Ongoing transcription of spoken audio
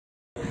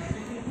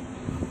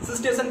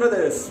Sisters and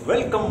brothers,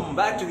 welcome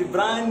back to the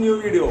brand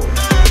new video.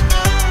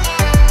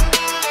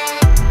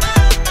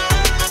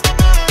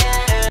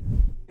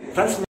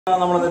 Friends, we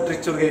are at the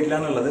Trichur Gate. We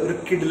are at the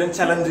Kidlan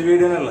Challenge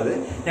video. We are at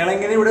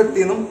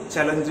the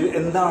challenge. We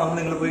are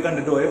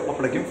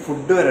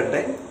food.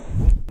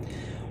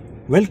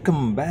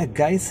 Welcome back,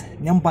 guys.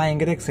 I am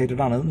very excited.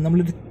 We are at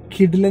the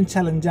Kidlan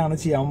Challenge. We are at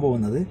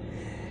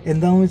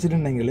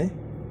the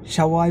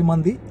Shawai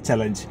Mandi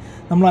Challenge.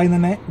 We are at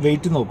the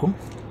weight.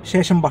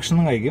 Shesham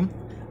Bashan.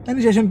 And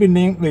Shesham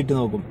Pinning weight.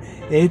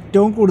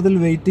 ഏറ്റവും കൂടുതൽ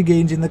weight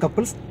gain ചെയ്യുന്ന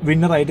couples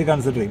winner ആയിട്ട്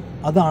consider ചെയ്യും.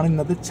 അതാണ്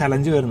ഇന്നത്തെ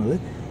challenge വരുന്നത്.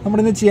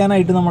 നമ്മുടെ ഇന്ന്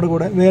ചെയ്യാനായിട്ട് നമ്മുടെ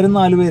കൂടെ വേറെ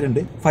 4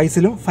 പേരുണ്ട്.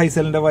 ഫൈസലും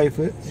ഫൈസലിന്റെ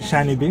വൈഫ്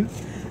ഷാനിബിയും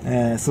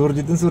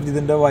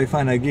സുർജിത്തിന്റെ വൈഫ്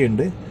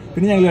അനഗിയുണ്ട്.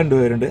 പിന്നെ ഞങ്ങൾ 2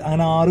 പേരുണ്ട്.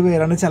 അങ്ങനെ 6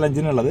 പേരാണ്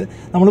ചലഞ്ചിനുള്ളത്.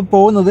 നമ്മൾ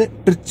പോകുന്നത്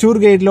ട്രിച്ചൂർ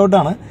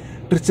ഗേറ്റിലോട്ടാണ്.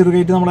 ട്രിച്ചൂർ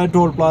ഗേറ്റ് നമ്മുടെ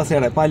ടോൾ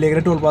പ്ലാസയുടെ പാലിയേക്കര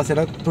ടോൾ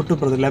പ്ലാസയുടെ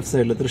തൊട്ടുപുറത്ത് ലെഫ്റ്റ്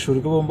സൈഡിൽ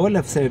തൃശ്ശൂർക്ക് പോകുമ്പോൾ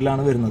ലെഫ്റ്റ്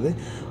സൈഡിലാണ് വരുന്നത്.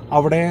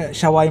 അവിടെ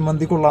ഷവായ്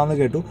മന്തി കൊള്ളാമെന്ന്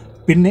കേട്ടു.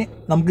 പിന്നെ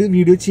നമുക്ക്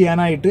വീഡിയോ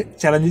ചെയ്യാനായിട്ട്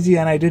ചലഞ്ച്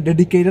ചെയ്യാനായിട്ട്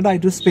ഡെഡിക്കേറ്റഡ്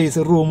ആയിട്ട് സ്പേസ്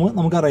റൂം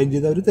നമുക്ക് അറേഞ്ച്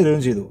ചെയ്ത് അവർ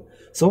തരുകയും ചെയ്തു.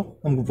 സോ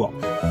നമുക്ക് പോവാം.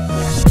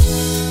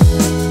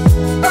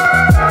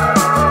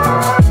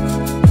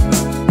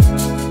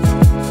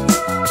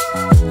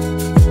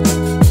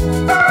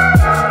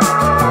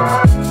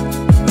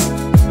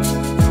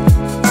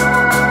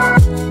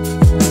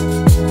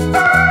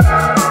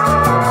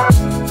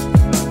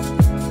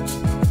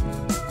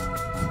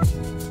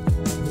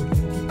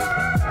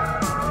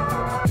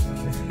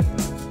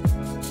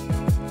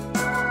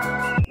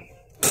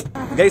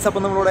 ഗൈസ്,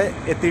 അപ്പം നമ്മളിവിടെ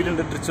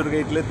എത്തിയിട്ടുണ്ട്. ട്രിച്ചൂർ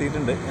ഗേറ്റിൽ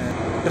എത്തിയിട്ടുണ്ട്.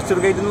 ട്രിച്ചൂർ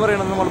ഗേറ്റ് എന്ന്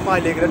പറയുന്നത് നമ്മൾ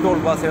പാലിയേക്കര ടോൾ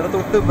പ്ലാസയുടെ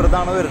തൊട്ട്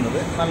ഇപ്പുറത്താണ് വരുന്നത്.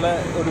 നല്ല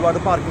ഒരുപാട്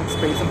പാർക്കിംഗ്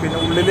സ്പേസും പിന്നെ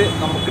ഉള്ളിൽ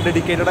നമുക്ക്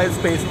ഡെഡിക്കേറ്റഡ് ആയ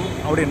സ്പേസും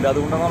അവിടെ ഉണ്ട്.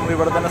 അതുകൊണ്ടാണ് നമ്മൾ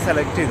ഇവിടെ തന്നെ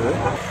സെലക്ട് ചെയ്തത്.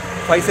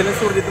 ഫൈസലും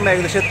സുർജിത്തും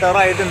ഏകദേശം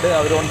എത്താറായിട്ടുണ്ട്.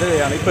 അവർ കൊണ്ട്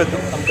ചെയ്യാണ് ഇപ്പോൾ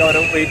എത്തും. നമുക്ക് അവരെ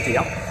വെയിറ്റ്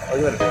ചെയ്യാം.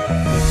 അത് വരട്ടെ.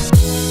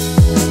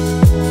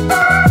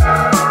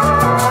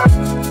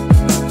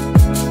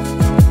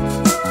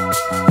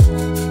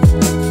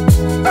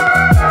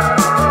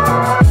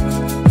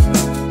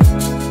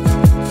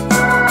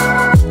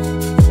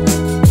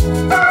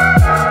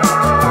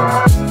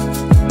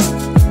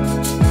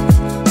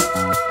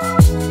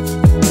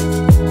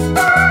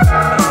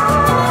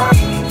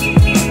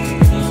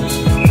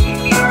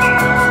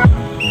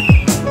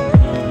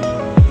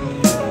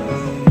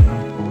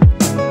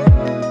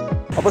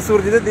 അപ്പോൾ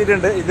സുർജിത്ത്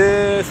എത്തിയിട്ടുണ്ട്. ഇത്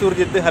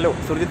സുർജിത്ത്. ഹലോ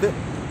സുർജിത്ത്.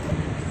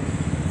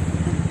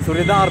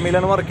 സുർജിത്ത്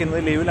ആർമിയിലാണ് വർക്ക്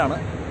ചെയ്യുന്നത്, ലീവിലാണ്.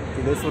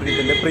 ഇത്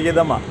സുർജിത്തിൻ്റെ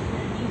പ്രിയതമ്മ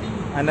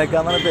അനക്ക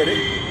എന്നാണ് പേര്.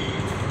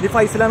 ഇത്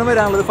ഫൈസലാണ്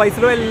വരാനുള്ളത്.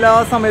 ഫൈസലും എല്ലാ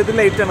സമയത്തും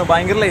ലേറ്റാണ്,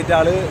 ഭയങ്കര ലേറ്റ്.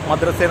 ആൾ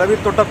മദ്രസയുടെ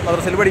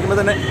മദ്രസയിൽ പഠിക്കുമ്പോൾ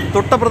തന്നെ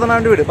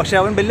തൊട്ടപ്പുറത്താണ് വീട്. പക്ഷേ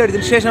അവൻ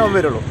ബെല്ലടിച്ചതിന് ശേഷം അവൻ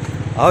വരുള്ളൂ.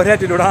 ആ ഒരു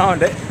ആറ്റിറ്റ്യൂഡാണ്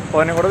അവൻ്റെ.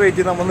 അവനെ കൂടെ വെയിറ്റ്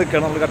ചെയ്ത് നമ്മൾ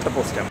നിൽക്കണം. നമ്മൾ കറക്റ്റ്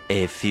പോസ്റ്റാണ്.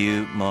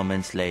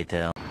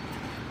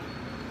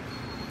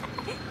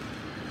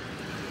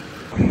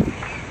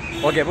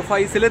 ഓക്കെ, അപ്പോൾ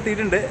ഫൈസൽ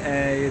എത്തിയിട്ടുണ്ട്.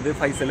 ഇത്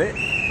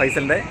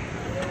ഫൈസലിൻ്റെ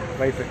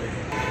വൈഫ്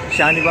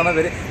ഷാനിബ എന്ന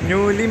പേര്.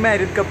 Newly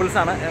married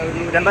കപ്പിൾസാണ്.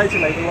 2 ആഴ്ച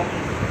ഉണ്ടായിട്ടുള്ളൂ.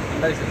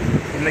 2 ആഴ്ച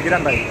ഇന്നേക്ക് 2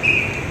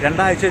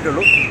 ആഴ്ച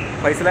ആയിട്ടുള്ളൂ.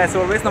 ഫൈസൽ ആസ്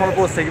ഓൾവേസ് നമ്മൾ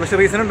പോസ്റ്റ് ആക്കി. പക്ഷേ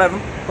റീസൺ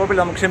ഉണ്ടായിരുന്നു.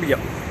 കുഴപ്പമില്ല, നമുക്ക്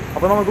ക്ഷമിക്കാം.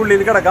 അപ്പോൾ നമുക്ക്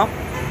ഉള്ളിൽ കിടക്കാം,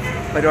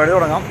 പരിപാടി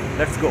തുടങ്ങാം.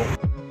 Let's go.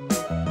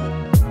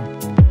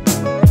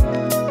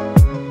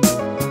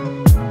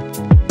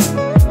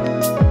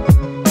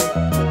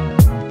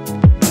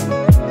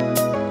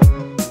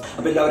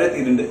 എല്ലാവരും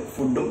എത്തിയിട്ടുണ്ട്.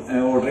 ഫുഡും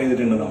ഓർഡർ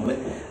ചെയ്തിട്ടുണ്ട് നമ്മൾ.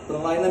 അപ്പോൾ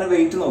നമ്മൾ അതിന് തന്നെ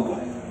വെയിറ്റ് നോക്കും,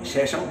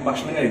 ശേഷം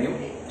ഭക്ഷണം കഴിക്കും,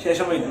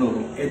 ശേഷം വെയിറ്റ്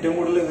നോക്കും. ഏറ്റവും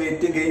കൂടുതൽ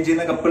വെയിറ്റ് ഗെയിൻ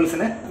ചെയ്യുന്ന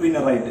കപ്പിൾസിനെ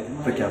വിന്നറായിട്ട്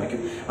പ്രഖ്യാപിക്കും.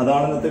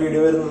 അതാണ് ഇന്നത്തെ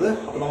വീഡിയോ വരുന്നത്.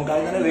 അപ്പോൾ നമുക്ക്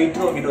അതിന് തന്നെ വെയിറ്റ്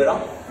നോക്കിയിട്ട് വരാം.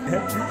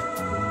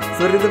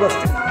 സുർജിത്ത്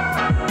ഫസ്റ്റ്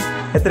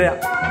എത്രയാ?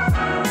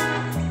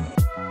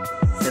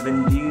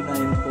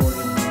 79.1.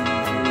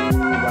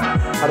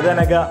 അടുത്ത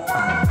തന്നെയൊക്കെ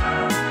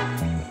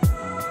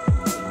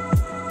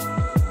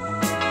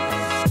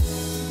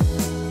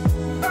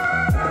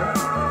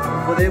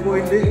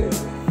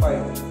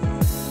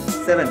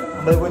 50.7.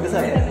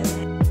 71.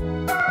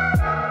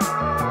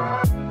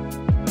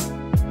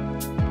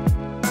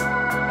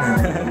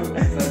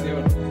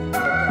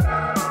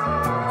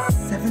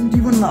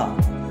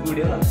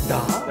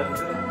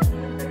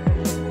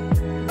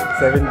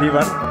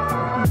 71.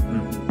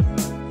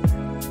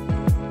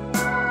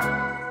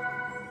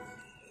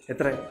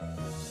 എത്ര?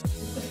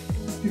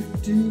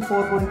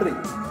 54.3.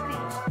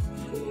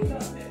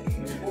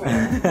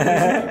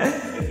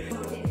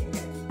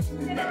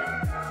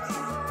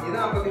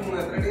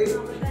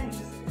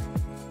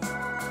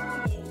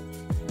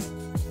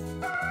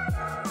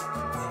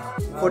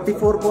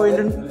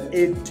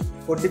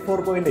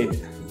 $44.8.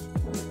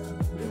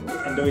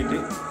 എൻ്റെ വെയിറ്റ്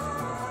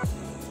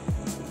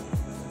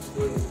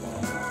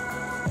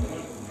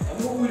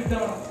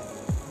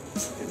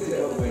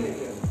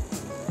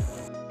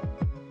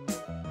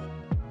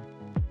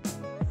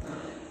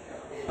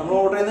നമ്മൾ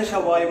ഓർഡർ ചെയ്യുന്ന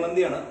ഷവായ്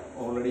മന്തിയാണ്.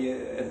 ഓൾറെഡി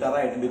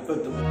എത്താറായിട്ടുണ്ട്. ഇപ്പോൾ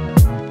എത്തും.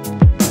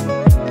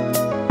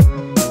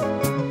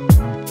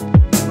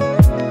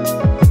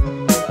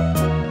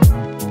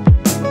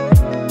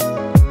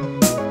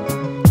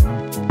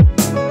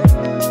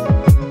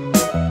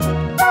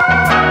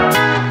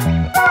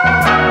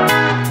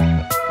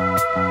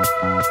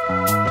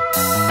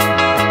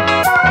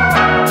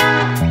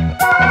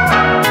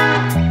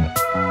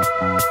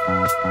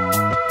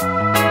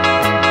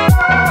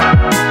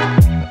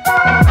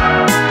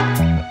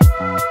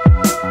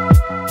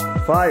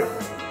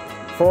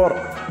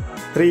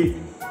 3,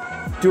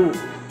 2,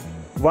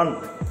 1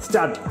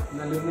 സ്റ്റാർട്ട്.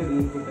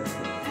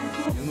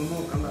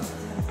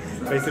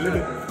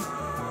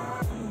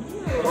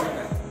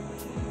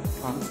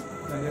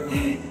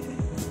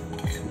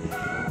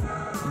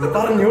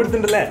 പറഞ്ഞു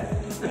കൊടുത്തിട്ടുണ്ടല്ലേ?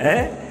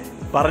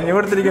 പറഞ്ഞു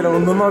കൊടുത്തിരിക്കല്ലോ,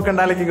 ഒന്നും നോക്കണ്ട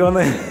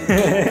അലക്കിക്കോന്ന്.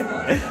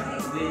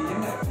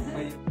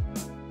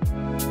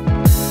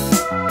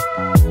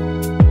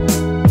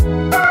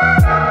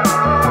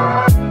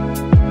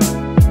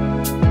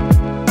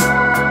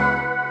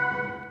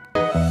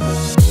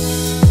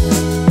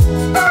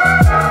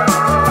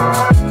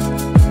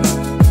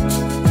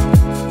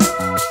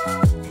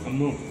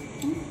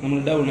 നമ്മൾ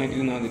ഡൗൺ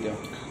ആയിട്ടിരുന്നാൽ മതിട്ടോ,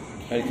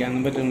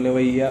 കഴിക്കാനൊന്നും പറ്റുന്നില്ല,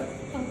 വയ്യ.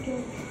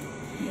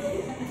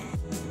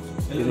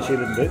 ഇത്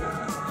ശരിയുണ്ട്.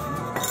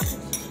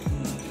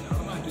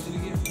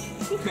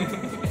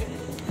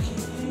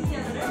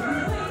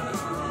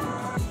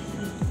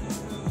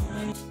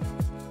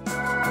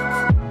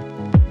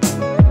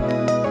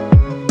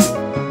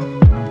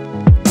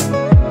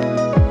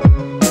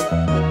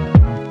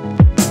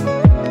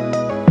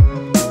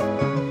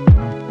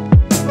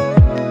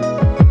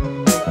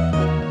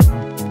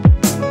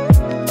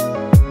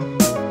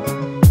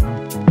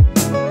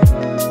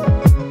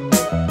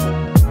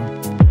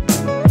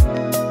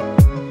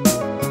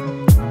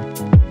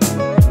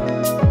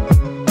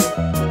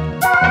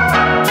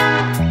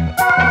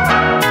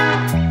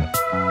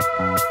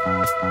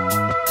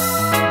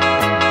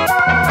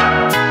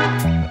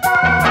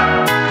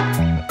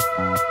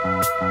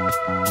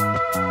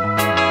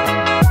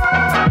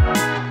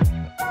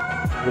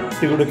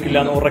 വിട്ടുകൊടുക്കില്ല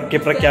എന്ന് ഉറക്കെ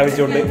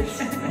പ്രഖ്യാപിച്ചുകൊണ്ട്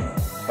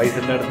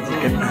പൈസന്റെ അടുത്ത്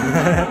ചിക്കൻ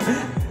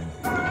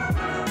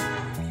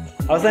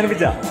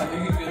അവസാനിപ്പിച്ച.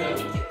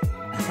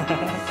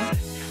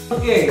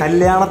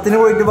 കല്യാണത്തിന്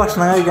പോയിട്ട്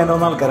ഭക്ഷണം കഴിക്കാൻ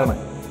പോകുന്ന ആൾക്കാരാണ്.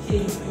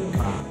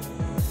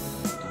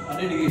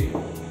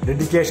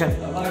 ഡെഡിക്കേഷൻ.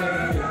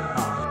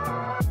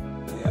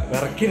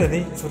 വിറക്കില്ല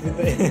നീ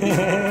സുഹൃത്തെ,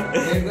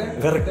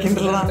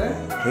 വിറക്കിണ്ടല്ലോ,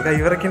 നീ കൈ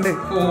വിറക്കിണ്ട്.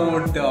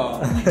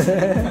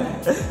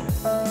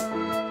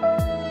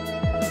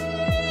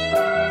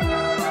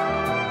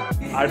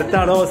 അടുത്ത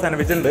ആള്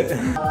അവസാനിപ്പിച്ചിട്ടുണ്ട്.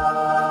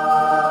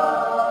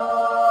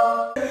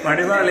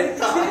 മണിമാളി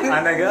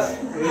അനഘ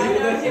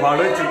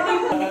വാട് വെച്ചു.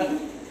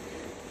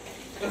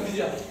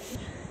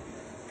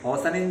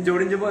 അവസാനം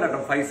ഇഞ്ചോടിഞ്ച് പോരാട്ടോ.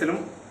 ഫൈസലും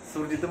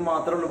സുർജിത്തും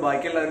മാത്രമേ ഉള്ളൂ,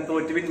 ബാക്കി എല്ലാവരും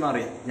തോറ്റ്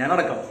പിന്മാറി,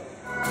 ഞാനടക്കം.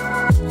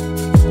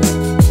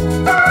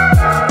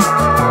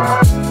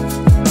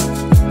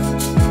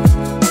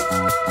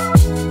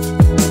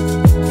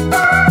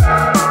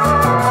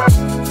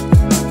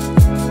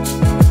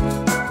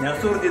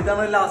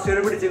 സുർജിത്താണ് ലാസ്റ്റ്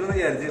വരെ പിടിച്ചേക്കെന്ന്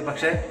വിചാരിച്ചു,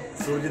 പക്ഷെ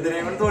സുർജിത്തിനെ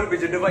കൊണ്ട്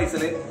തോൽപ്പിച്ചിട്ട്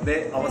ഫൈസല് ഇതേ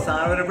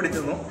അവസാനം വരെ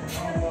പിടിച്ചിരുന്നു.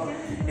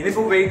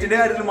 ഇനിയിപ്പോ വെയിറ്റിന്റെ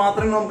കാര്യത്തിൽ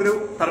മാത്രമേ നമുക്കൊരു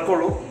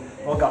തർക്കമുള്ളൂ.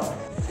 നോക്കാം.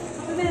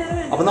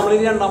 അപ്പൊ നമ്മൾ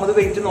ഇനി രണ്ടാമത്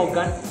വെയിറ്റ്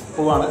നോക്കാൻ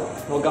പോവാണ്.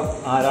 നോക്കാം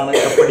ആരാണ്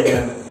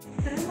കപ്പടിക്കുന്നത്.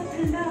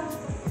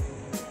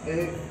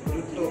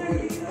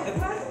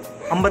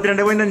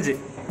 52.5,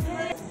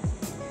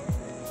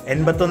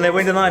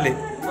 81.4,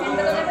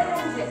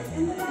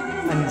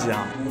 5.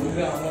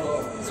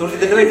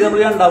 സുഹൃത്തിന്റെ വെയിറ്റ് നമ്മൾ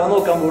രണ്ടാമത്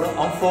നോക്കാൻ പോകണം.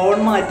 അവൻ ഫോൺ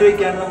മാറ്റി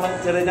വെക്കാൻ നമ്മൾ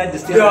ചെറിയ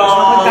അഡ്ജസ്റ്റ്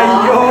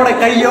ചെയ്യാൻ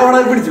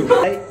കയ്യോടെ പിടിച്ചു.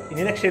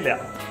 ഇനി രക്ഷയില്ല.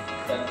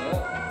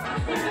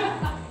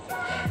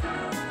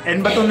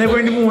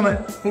 81.3,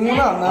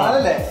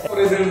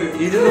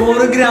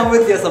 200 ഗ്രാം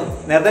വ്യത്യാസം.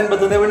 നേരത്തെ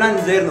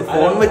 81.5 ആയിരുന്നു.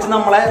 ഫോൺ വെച്ച്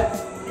നമ്മളെ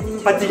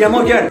പറ്റിക്കാൻ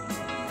നോക്കിയാണ്.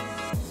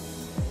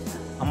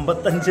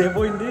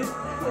 55.1,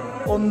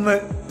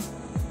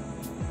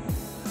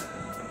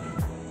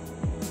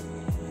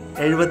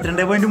 72.3,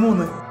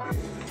 45.4,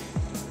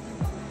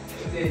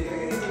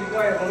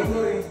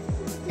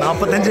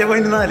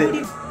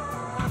 65.5.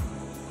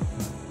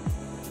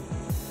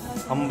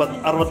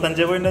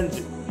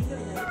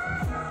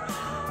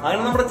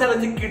 അങ്ങനെ നമ്മുടെ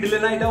ചലഞ്ച്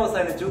കിടിലനായിട്ട്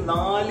അവസാനിച്ചു.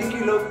 4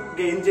 കിലോ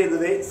ഗെയിൻ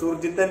ചെയ്തത്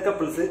സുർജിത്ത് ആൻഡ്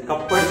കപ്പിൾസ്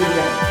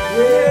കപ്പടിച്ചിരിക്കുകയാണ്.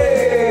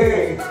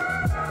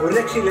 ഒരു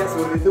രക്ഷയില്ല.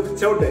 സുർജിത്ത്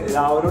ഉച്ചോട്ട്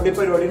രാവിലെ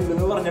പരിപാടി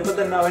ഉണ്ടെന്ന് പറഞ്ഞപ്പോ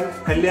തന്നെ അവൻ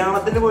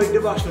കല്യാണത്തിന് പോയിട്ട്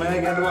ഭക്ഷണം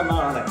കഴിക്കാണ്ട് വന്ന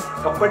ആളാണ്.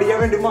 കപ്പടിക്കാൻ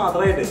വേണ്ടി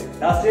മാത്രമായിട്ട്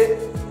ലാസ്റ്റ്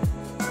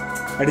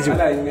അടിച്ചു.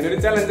 ഇങ്ങനെ ഒരു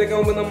ചലഞ്ച് ഒക്കെ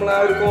ആകുമ്പോ നമ്മൾ ആ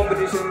ഒരു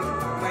കോമ്പറ്റീഷൻ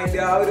മൈൻഡ്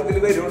ആ ഒരു ഇതിൽ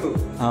വരുള്ളൂ.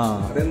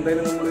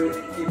 അതെന്തായാലും നമ്മള്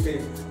കീപ്പ്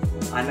ചെയ്യും.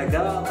 അനഘ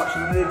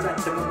ഭക്ഷണം കഴിച്ച്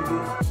അച്ഛൻ വന്നിട്ട്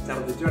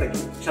ഛർദ്ദിച്ചു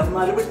കിടക്കി. പക്ഷെ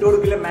എന്നാലും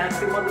വിട്ടുകൊടുക്കില്ല.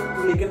 മാക്സിമം അത്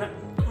പുള്ളിക്കുന്ന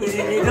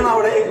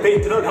അവിടെ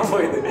വെയിറ്റ് നോക്കാൻ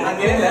പോയത്.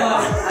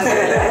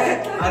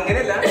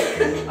 അങ്ങനെയല്ല,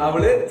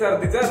 അവള്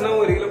ഛർദ്ദിച്ച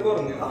 1 കിലോ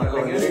കുറഞ്ഞു.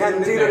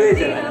 5 കിലോ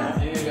കഴിച്ചാൽ.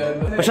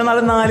 പക്ഷെ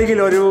എന്നാലും 4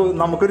 കിലോ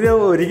നമുക്കൊരു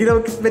 1 കിലോ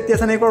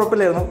വ്യത്യാസമാണെങ്കിൽ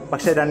കുഴപ്പമില്ലായിരുന്നു.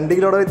 പക്ഷെ 2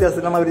 കിലോയുടെ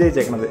വ്യത്യാസത്തിലാണ് അവർ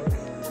ജയിച്ചേക്കണത്.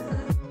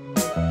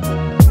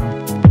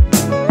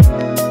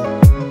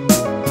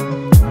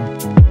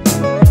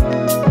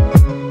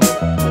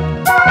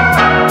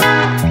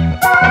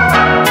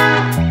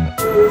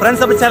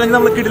 ഫ്രണ്ട്സ്, അപ്പോൾ ചലഞ്ച്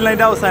നമ്മൾ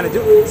കിടിലനായിട്ട്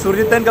അവസാനിച്ചു.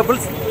 സുർജിത്ത് ആൻഡ്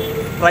കപ്പിൾസ്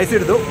പ്രൈസ്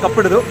എടുത്തു,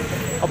 കപ്പെടുത്തു.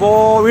 അപ്പോൾ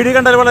വീഡിയോ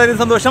കണ്ടാൽ വളരെ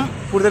സന്തോഷം.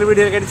 കൂടുതൽ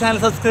വീഡിയോ ആയിട്ട് ചാനൽ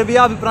സബ്സ്ക്രൈബ്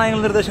ചെയ്യുക.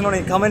 അഭിപ്രായങ്ങളും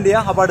നിർദ്ദേശങ്ങളും കമൻറ്റ്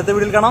ചെയ്യുക. അപ്പോൾ അടുത്ത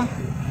വീഡിയോയിൽ കാണാം.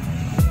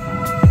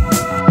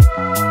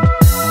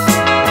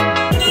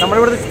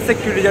 നമ്മളിവിടെ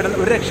സെക്യൂരിറ്റി ചേട്ടൻ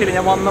ഒരു രക്ഷയില്ല.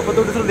 ഞാൻ വന്നപ്പോൾ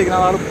തൊട്ട് ശ്രദ്ധിക്കുന്ന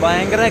ആൾ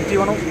ഭയങ്കര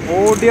ആക്റ്റീവാണ്.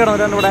 ഓടി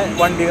നടന്നിട്ടാണ് ഇവിടെ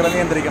വണ്ടികളെ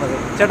നിയന്ത്രിക്കുന്നത്.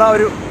 ചേട്ടാ,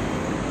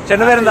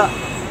 ചേട്ടൻ്റെ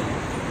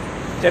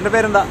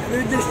പേരെന്താ?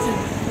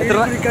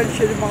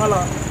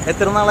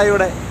 എത്ര നാളായി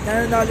ഇവിടെ?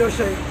 4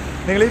 വർഷമായി.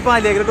 നിങ്ങൾ ഈ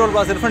പാലിയേക്കര ടോൾ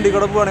പ്ലാസയുടെ ഫ്രണ്ടിൽ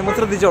കൂടെ പോകണമെങ്കിൽ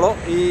ശ്രദ്ധിച്ചോളൂ.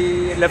 ഈ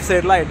ലെഫ്റ്റ്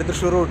സൈഡിലായിട്ട്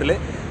തൃശ്ശൂർ റൂട്ടിൽ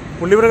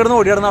പുള്ളി ഇവിടെ കിടന്ന്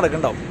ഓടിയാടുന്ന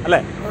നടക്കുന്നുണ്ടാവും അല്ലേ?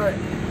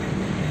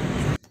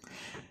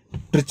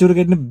 തൃശ്ശൂർ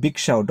ഗേറ്റിന്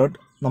ബിഗ് ഷൗട്ട് ഔട്ട്.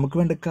 നമുക്ക്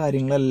വേണ്ട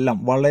കാര്യങ്ങളെല്ലാം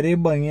വളരെ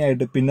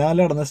ഭംഗിയായിട്ട് പിന്നാലെ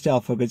നടന്ന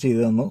സ്റ്റാഫൊക്കെ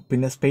ചെയ്തു തന്നു.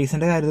 പിന്നെ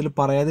സ്പേസിൻ്റെ കാര്യത്തിൽ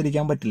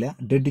പറയാതിരിക്കാൻ പറ്റില്ല.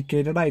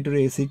 ഡെഡിക്കേറ്റഡ് ആയിട്ടൊരു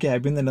AC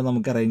ക്യാബിൻ തന്നെ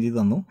നമുക്ക് അറേഞ്ച് ചെയ്ത്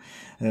തന്നു.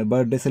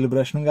 ബർത്ത്ഡേ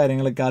സെലിബ്രേഷനും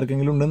കാര്യങ്ങളൊക്കെ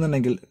ആർക്കെങ്കിലും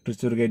ഉണ്ടെന്നുണ്ടെങ്കിൽ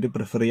തൃശ്ശൂർ ഗേറ്റ്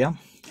പ്രിഫർ ചെയ്യാം.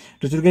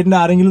 തൃശ്ശൂർ ഗേറ്റിൻ്റെ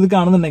ആരെങ്കിലും ഇത്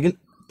കാണുന്നുണ്ടെങ്കിൽ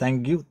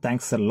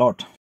താങ്ക്സ് എ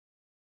ലോട്ട്.